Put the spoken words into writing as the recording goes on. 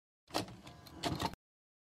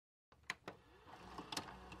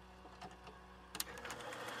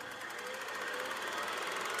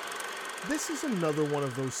this is another one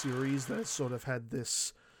of those series that sort of had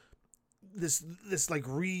this like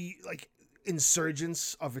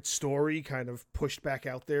insurgence of its story kind of pushed back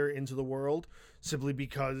out there into the world, simply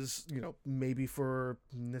because, maybe for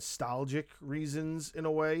nostalgic reasons in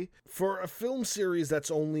a way. For a film series that's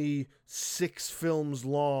only 6 films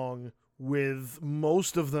long, with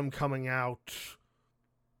most of them coming out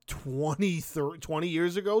 20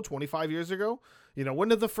 years ago, 25 years ago. When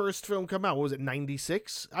did the first film come out? What was it,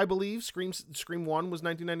 96, I believe? Scream 1 was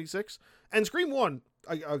 1996. And Scream 1,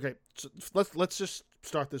 okay, so let's just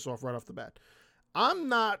start this off right off the bat. I'm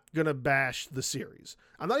not going to bash the series.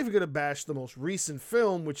 I'm not even going to bash the most recent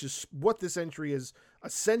film, which is what this entry is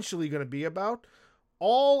essentially going to be about.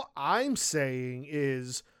 All I'm saying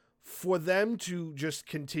is, for them to just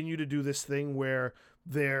continue to do this thing where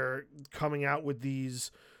they're coming out with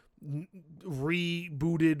these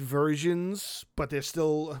rebooted versions, but they're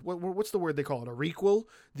still, what's the word they call it? A requel?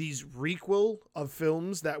 These requel of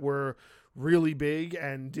films that were really big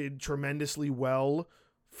and did tremendously well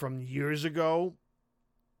from years ago.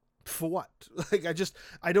 For what?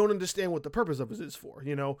 I don't understand what the purpose of it is for.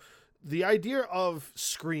 The idea of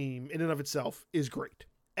Scream in and of itself is great.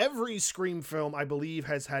 Every Scream film, I believe,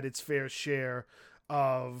 has had its fair share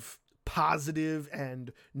of positive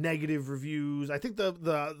and negative reviews. I think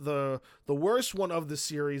the worst one of the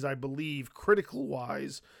series, I believe, critical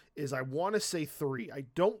wise, is, I want to say, 3. I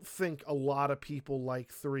don't think a lot of people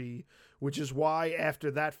like 3, which is why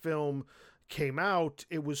after that film came out,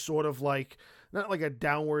 it was sort of like, not like a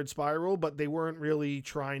downward spiral, but they weren't really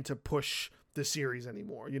trying to push the series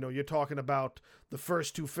anymore. You're talking about the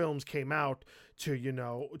first 2 films came out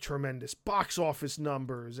to, tremendous box office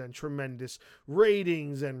numbers and tremendous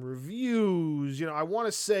ratings and reviews. I want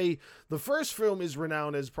to say the first film is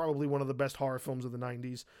renowned as probably one of the best horror films of the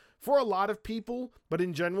 90s for a lot of people, but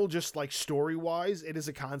in general, just like story-wise, it is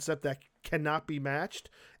a concept that cannot be matched,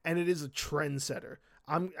 and it is a trendsetter.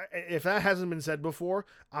 If that hasn't been said before,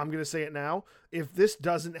 I'm going to say it now. If this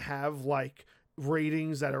doesn't have like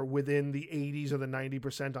ratings that are within the 80s or the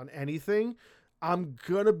 90% on anything, I'm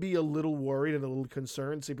going to be a little worried and a little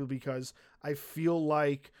concerned, simply because I feel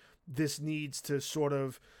like this needs to sort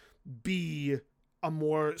of be a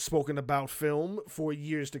more spoken about film for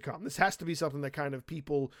years to come. This has to be something that kind of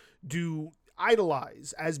people do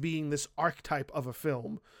idolize as being this archetype of a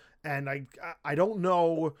film. And I don't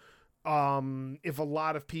know if a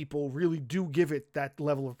lot of people really do give it that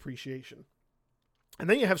level of appreciation. And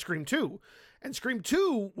then you have Scream 2. And Scream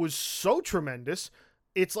 2 was so tremendous,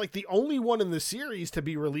 it's like the only one in the series to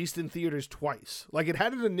be released in theaters twice. Like, it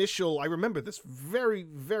had an initial, I remember this very,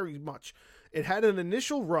 very much. It had an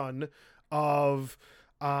initial run of,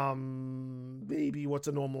 maybe what's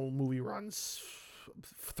a normal movie runs?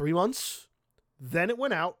 3 months? Then it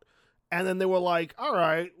went out. And then they were like, all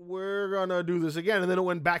right, we're going to do this again. And then it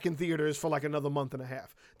went back in theaters for like another month and a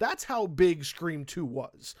half. That's how big Scream 2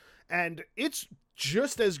 was. And it's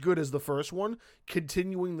just as good as the first one,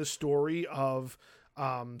 continuing the story of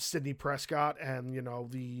Sidney Prescott and,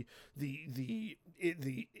 the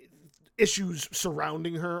issues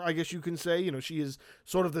surrounding her, I guess you can say. She is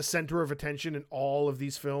sort of the center of attention in all of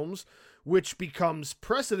these films, which becomes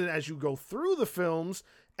precedent as you go through the films.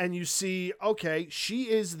 And you see, okay, she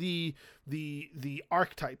is the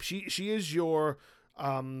archetype. She is your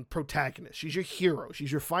protagonist. She's your hero.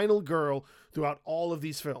 She's your final girl throughout all of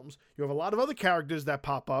these films. You have a lot of other characters that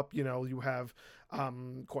pop up. You have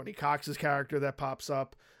Courtney Cox's character that pops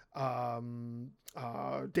up. David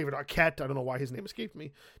Arquette, I don't know why his name escaped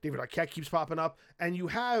me. David Arquette keeps popping up. And you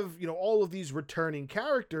have, all of these returning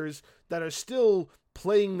characters that are still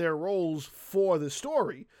playing their roles for the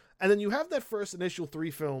story. And then you have that first initial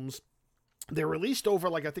 3 films. They're released over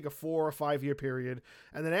like, I think, a 4 or 5 year period.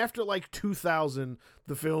 And then after like 2000,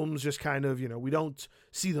 the films just kind of, we don't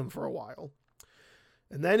see them for a while.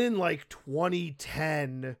 And then in like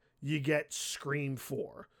 2010, you get Scream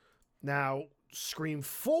 4. Now, Scream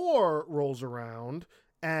 4 rolls around,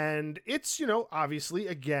 and it's, obviously,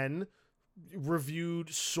 again,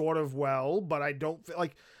 reviewed sort of well, but I don't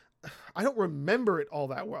remember it all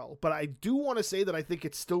that well, but I do want to say that I think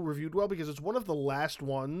it's still reviewed well because it's one of the last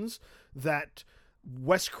ones that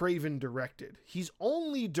Wes Craven directed. He's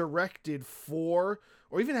only directed 4,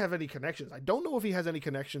 or even have any connections. I don't know if he has any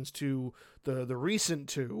connections to the recent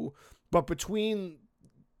 2, but between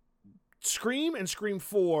Scream and Scream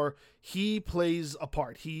 4, he plays a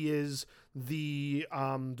part. He is the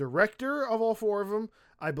director of all 4 of them.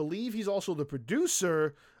 I believe he's also the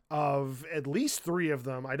producer of at least 3 of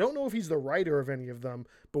them. I don't know if he's the writer of any of them,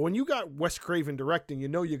 but when you got Wes Craven directing, you're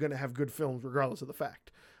going to have good films regardless of the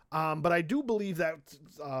fact. But I do believe that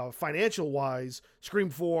financial-wise, Scream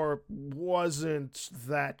 4 wasn't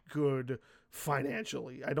that good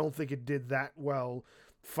financially. I don't think it did that well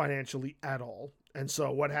financially at all. And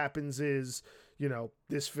so what happens is,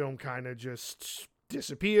 this film kind of just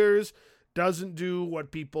disappears, doesn't do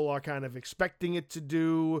what people are kind of expecting it to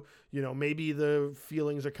do. Maybe the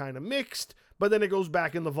feelings are kind of mixed, but then it goes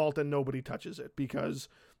back in the vault and nobody touches it because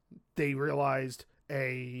they realized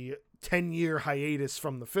a 10-year hiatus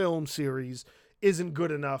from the film series isn't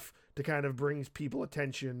good enough to kind of bring people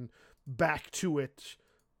attention back to it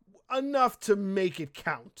enough to make it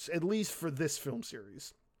count, at least for this film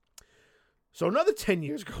series. So another 10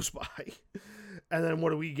 years goes by, and then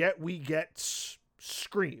what do we get? We get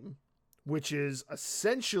Scream, which is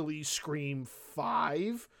essentially Scream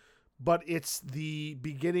 5, but it's the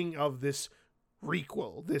beginning of this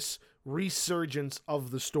requel, this resurgence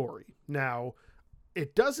of the story. Now,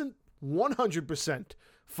 it doesn't 100%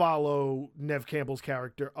 follow Neve Campbell's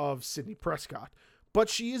character of Sidney Prescott, but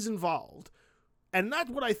she is involved. And that's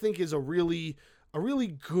what I think is a really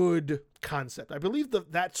good concept. I believe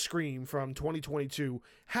that Scream from 2022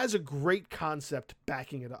 has a great concept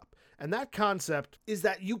backing it up. And that concept is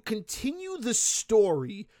that you continue the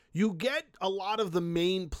story. You get a lot of the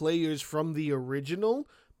main players from the original,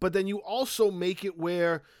 but then you also make it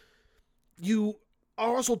where you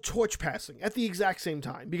are also torch passing at the exact same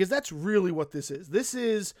time, because that's really what this is. This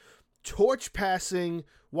is torch passing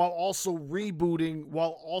while also rebooting,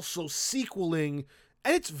 while also sequeling,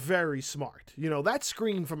 and it's very smart. That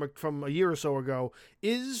Scream from a year or so ago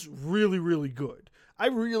is really, really good. I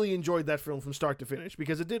really enjoyed that film from start to finish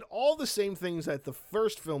because it did all the same things that the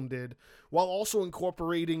first film did, while also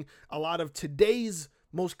incorporating a lot of today's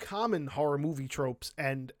most common horror movie tropes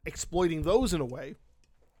and exploiting those in a way.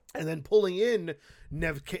 And then pulling in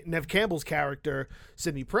Neve Campbell's character,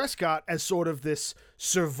 Sidney Prescott, as sort of this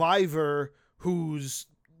survivor who's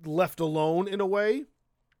left alone in a way,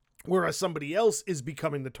 whereas somebody else is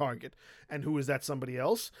becoming the target. And who is that somebody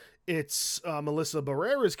else? It's Melissa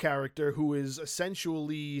Barrera's character, who is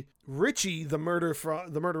essentially Richie, the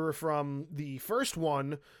murderer from the first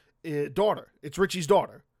one, daughter. It's Richie's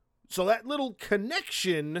daughter. So that little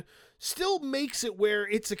connection still makes it where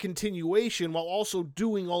it's a continuation while also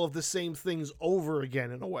doing all of the same things over again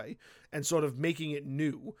in a way and sort of making it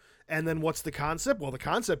new. And then what's the concept? Well, the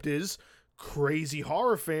concept is crazy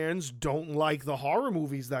horror fans don't like the horror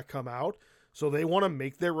movies that come out, so they want to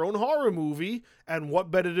make their own horror movie, and what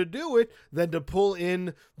better to do it than to pull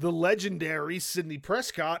in the legendary Sidney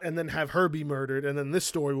Prescott and then have her be murdered, and then this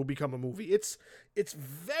story will become a movie. It's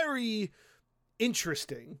very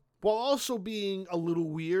interesting, while also being a little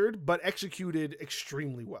weird, but executed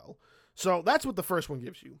extremely well. So that's what the first one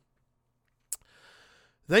gives you.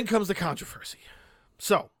 Then comes the controversy.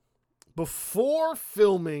 So, before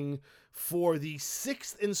filming for the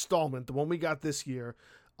 6th installment, the one we got this year,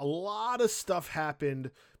 a lot of stuff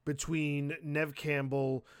happened between Neve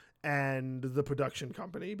Campbell and the production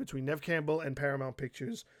company, between Neve Campbell and Paramount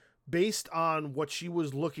Pictures, based on what she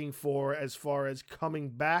was looking for as far as coming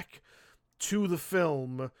back to the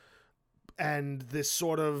film and this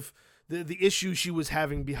sort of the issue she was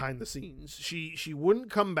having behind the scenes. She wouldn't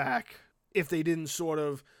come back if they didn't sort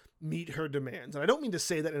of meet her demands. And I don't mean to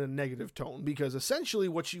say that in a negative tone, because essentially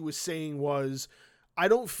what she was saying was, I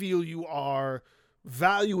don't feel you are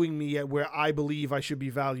valuing me at where I believe I should be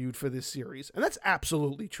valued for this series. And that's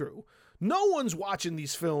absolutely true. No one's watching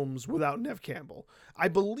these films without Neve Campbell. I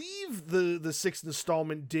believe the 6th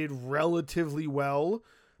installment did relatively well,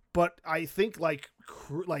 but I think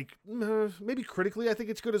maybe critically, I think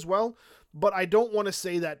it's good as well. But I don't want to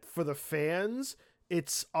say that for the fans,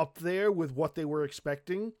 it's up there with what they were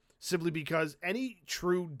expecting, simply because any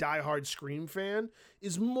true diehard Scream fan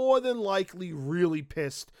is more than likely really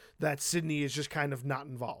pissed that Sidney is just kind of not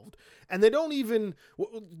involved. And they don't even,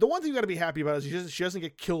 the one thing you got to be happy about is she doesn't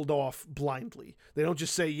get killed off blindly. They don't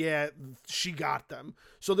just say, yeah, she got them.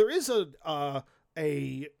 So there is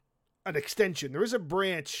an extension. There is a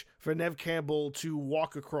branch for Neve Campbell to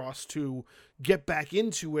walk across to get back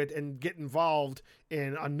into it and get involved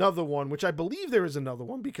in another one, which I believe there is another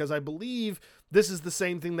one, because I believe this is the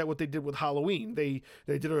same thing that what they did with Halloween. They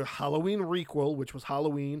did a Halloween requel, which was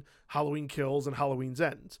Halloween, Halloween Kills, and Halloween's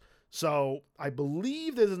Ends. So I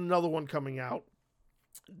believe there's another one coming out.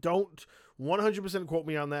 Don't 100% quote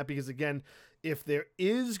me on that, because again, if there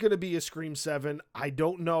is going to be a Scream 7, I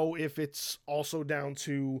don't know if it's also down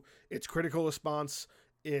to its critical response,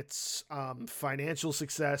 its financial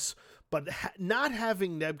success, but not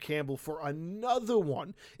having Neve Campbell for another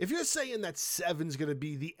one. If you're saying that 7's going to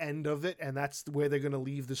be the end of it and that's where they're going to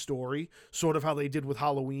leave the story, sort of how they did with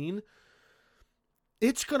Halloween,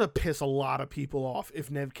 it's going to piss a lot of people off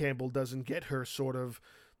if Neve Campbell doesn't get her sort of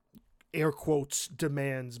air quotes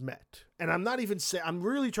demands met. And I'm not even saying, I'm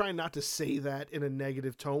really trying not to say that in a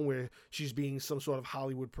negative tone where she's being some sort of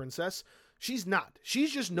Hollywood princess. She's not. She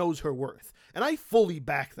just knows her worth. And I fully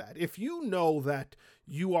back that. If you know that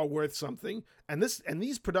you are worth something, and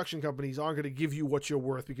these production companies aren't going to give you what you're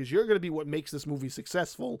worth because you're going to be what makes this movie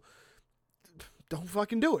successful, don't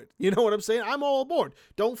fucking do it. You know what I'm saying? I'm all aboard.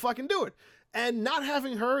 Don't fucking do it. And not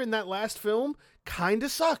having her in that last film kind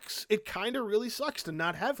of sucks. It kind of really sucks to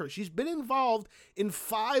not have her. She's been involved in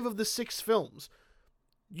 5 of the 6 films.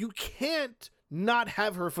 You can't not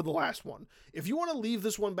have her for the last one. If you want to leave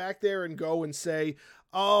this one back there and go and say,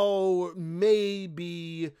 oh,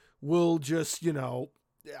 maybe we'll just, we'll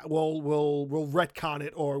retcon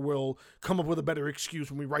it, or we'll come up with a better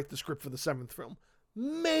excuse when we write the script for the 7th film.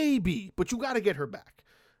 Maybe, but you got to get her back.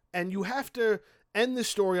 And you have to end this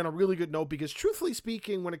story on a really good note, because truthfully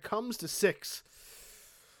speaking, when it comes to 6,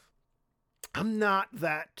 I'm not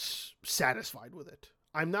that satisfied with it.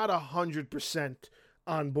 I'm not 100%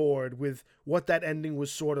 on board with what that ending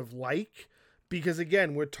was sort of like, because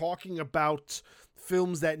again, we're talking about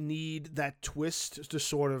films that need that twist to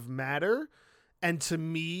sort of matter. And to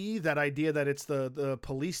me, that idea that it's the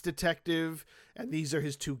police detective and these are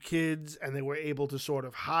his 2 kids and they were able to sort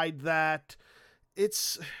of hide that,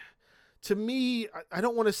 it's, to me, I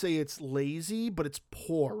don't want to say it's lazy, but it's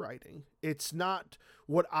poor writing. It's not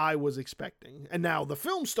what I was expecting. And now the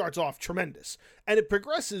film starts off tremendous and it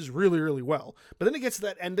progresses really, really well. But then it gets to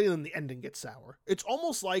that ending and the ending gets sour. It's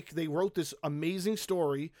almost like they wrote this amazing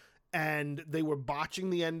story and they were botching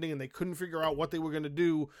the ending and they couldn't figure out what they were going to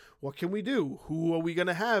do. What can we do? Who are we going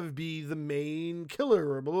to have be the main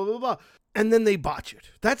killer, or blah, blah, blah, blah. And then they botch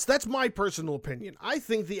it. That's my personal opinion. I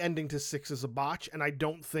think the ending to 6 is a botch, and I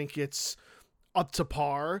don't think it's up to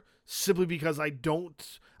par, simply because I don't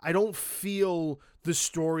feel the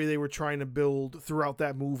story they were trying to build throughout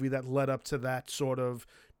that movie that led up to that sort of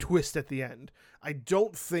twist at the end. I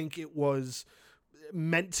don't think it was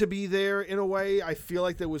meant to be there in a way. I feel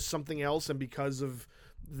like there was something else, and because of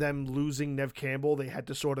them losing Neve Campbell, they had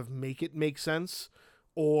to sort of make it make sense.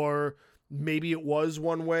 Or maybe it was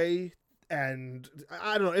one way, and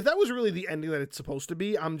I don't know. If that was really the ending that it's supposed to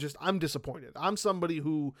be, I'm disappointed. I'm somebody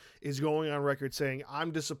who is going on record saying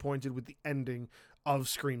I'm disappointed with the ending of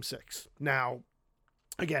Scream 6. Now,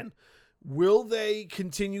 again, will they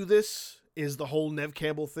continue this? Is the whole Neve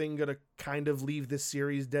Campbell thing going to kind of leave this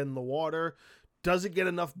series dead in the water? Does it get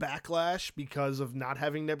enough backlash because of not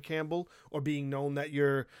having Neve Campbell, or being known that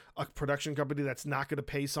you're a production company that's not going to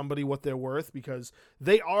pay somebody what they're worth, because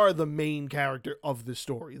they are the main character of the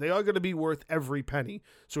story. They are going to be worth every penny.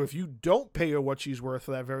 So if you don't pay her what she's worth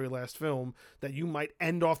for that very last film that you might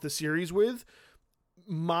end off the series with,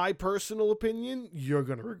 my personal opinion, you're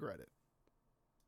going to regret it.